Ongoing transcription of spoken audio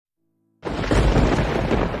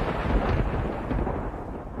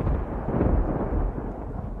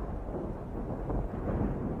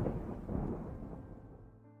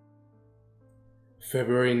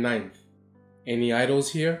February 9th. Any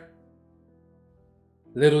idols here?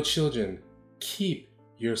 Little children, keep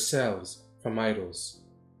yourselves from idols.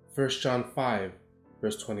 1 John 5,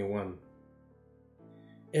 verse 21.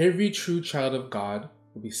 Every true child of God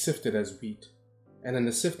will be sifted as wheat, and in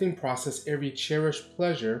the sifting process every cherished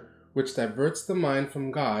pleasure which diverts the mind from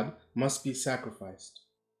God must be sacrificed.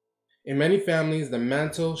 In many families, the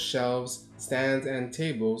mantel, shelves, stands, and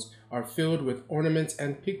tables are filled with ornaments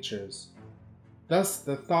and pictures. Thus,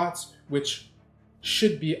 the thoughts which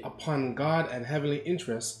should be upon God and heavenly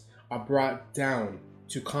interests are brought down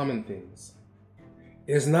to common things.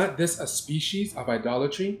 Is not this a species of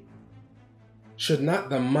idolatry? Should not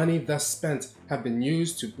the money thus spent have been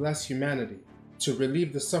used to bless humanity, to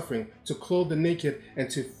relieve the suffering, to clothe the naked, and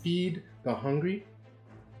to feed the hungry?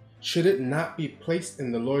 Should it not be placed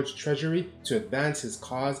in the Lord's treasury to advance His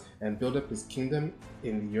cause and build up His kingdom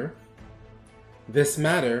in the earth? This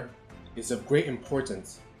matter is of great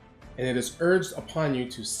importance, and it is urged upon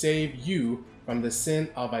you to save you from the sin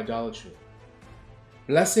of idolatry.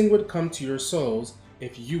 Blessing would come to your souls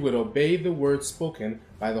if you would obey the word spoken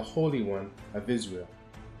by the Holy One of Israel.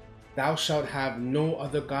 Thou shalt have no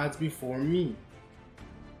other gods before me.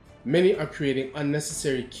 Many are creating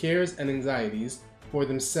unnecessary cares and anxieties for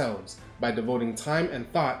themselves by devoting time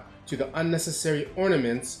and thought to the unnecessary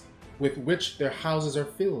ornaments with which their houses are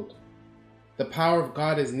filled. The power of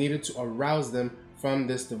God is needed to arouse them from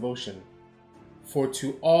this devotion, for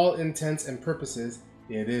to all intents and purposes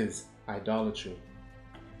it is idolatry.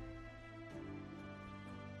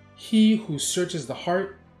 He who searches the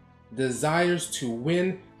heart desires to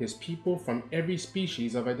win his people from every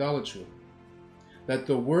species of idolatry. Let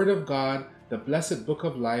the word of God, the blessed book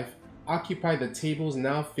of life, occupy the tables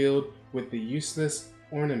now filled with the useless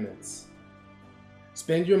ornaments.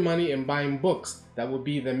 Spend your money in buying books that will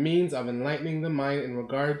be the means of enlightening the mind in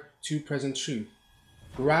regard to present truth.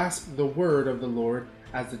 Grasp the word of the Lord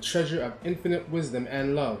as the treasure of infinite wisdom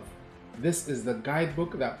and love. This is the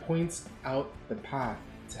guidebook that points out the path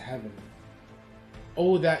to heaven.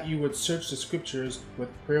 Oh, that you would search the scriptures with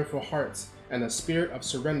prayerful hearts and a spirit of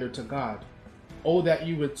surrender to God. Oh, that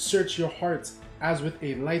you would search your hearts as with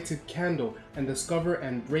a lighted candle and discover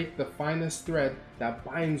and break the finest thread that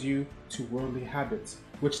binds you to worldly habits,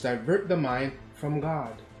 which divert the mind from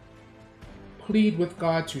God. Plead with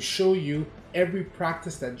God to show you every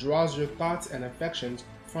practice that draws your thoughts and affections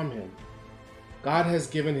from Him. God has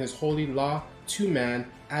given His holy law to man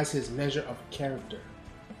as His measure of character.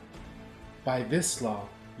 By this law,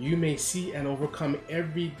 you may see and overcome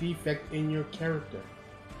every defect in your character.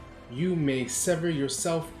 You may sever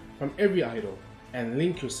yourself from every idol and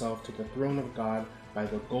link yourself to the throne of God by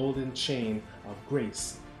the golden chain of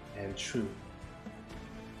grace and truth.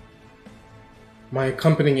 My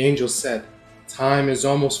accompanying angel said, "Time is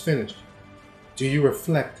almost finished. Do you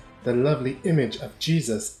reflect the lovely image of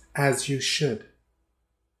Jesus as you should?"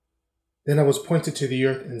 Then I was pointed to the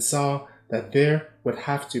earth and saw that there would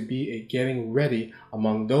have to be a getting ready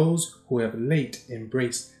among those who have late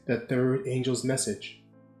embraced the third angel's message.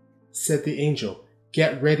 Said the angel,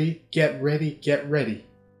 "Get ready, get ready, get ready.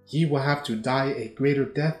 Ye will have to die a greater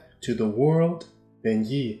death to the world than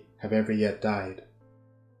ye have ever yet died."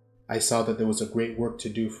 I saw that there was a great work to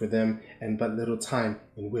do for them and but little time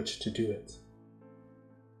in which to do it.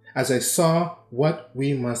 As I saw what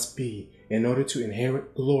we must be in order to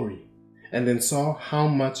inherit glory, and then saw how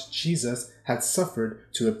much Jesus had suffered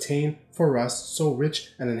to obtain for us so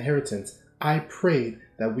rich an inheritance, I prayed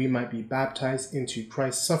that we might be baptized into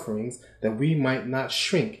Christ's sufferings, that we might not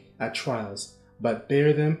shrink at trials, but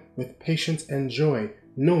bear them with patience and joy,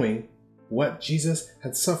 knowing what Jesus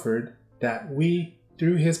had suffered, that we,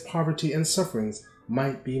 through His poverty and sufferings,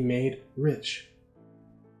 might be made rich.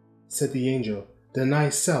 Said the angel, "Deny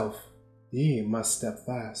self, ye must step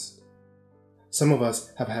fast." Some of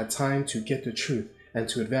us have had time to get the truth and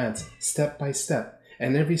to advance step by step,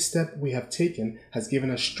 and every step we have taken has given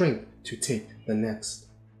us strength to take the next.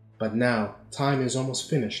 But now time is almost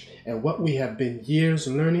finished, and what we have been years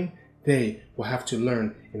learning, they will have to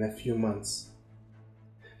learn in a few months.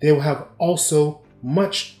 They will have also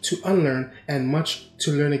much to unlearn and much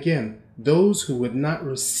to learn again. Those who would not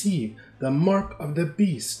receive the mark of the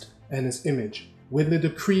beast and his image, when the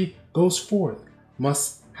decree goes forth,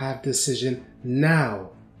 must have decision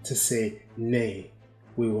now to say, "Nay,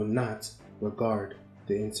 we will not regard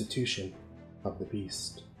the institution of the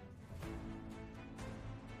beast."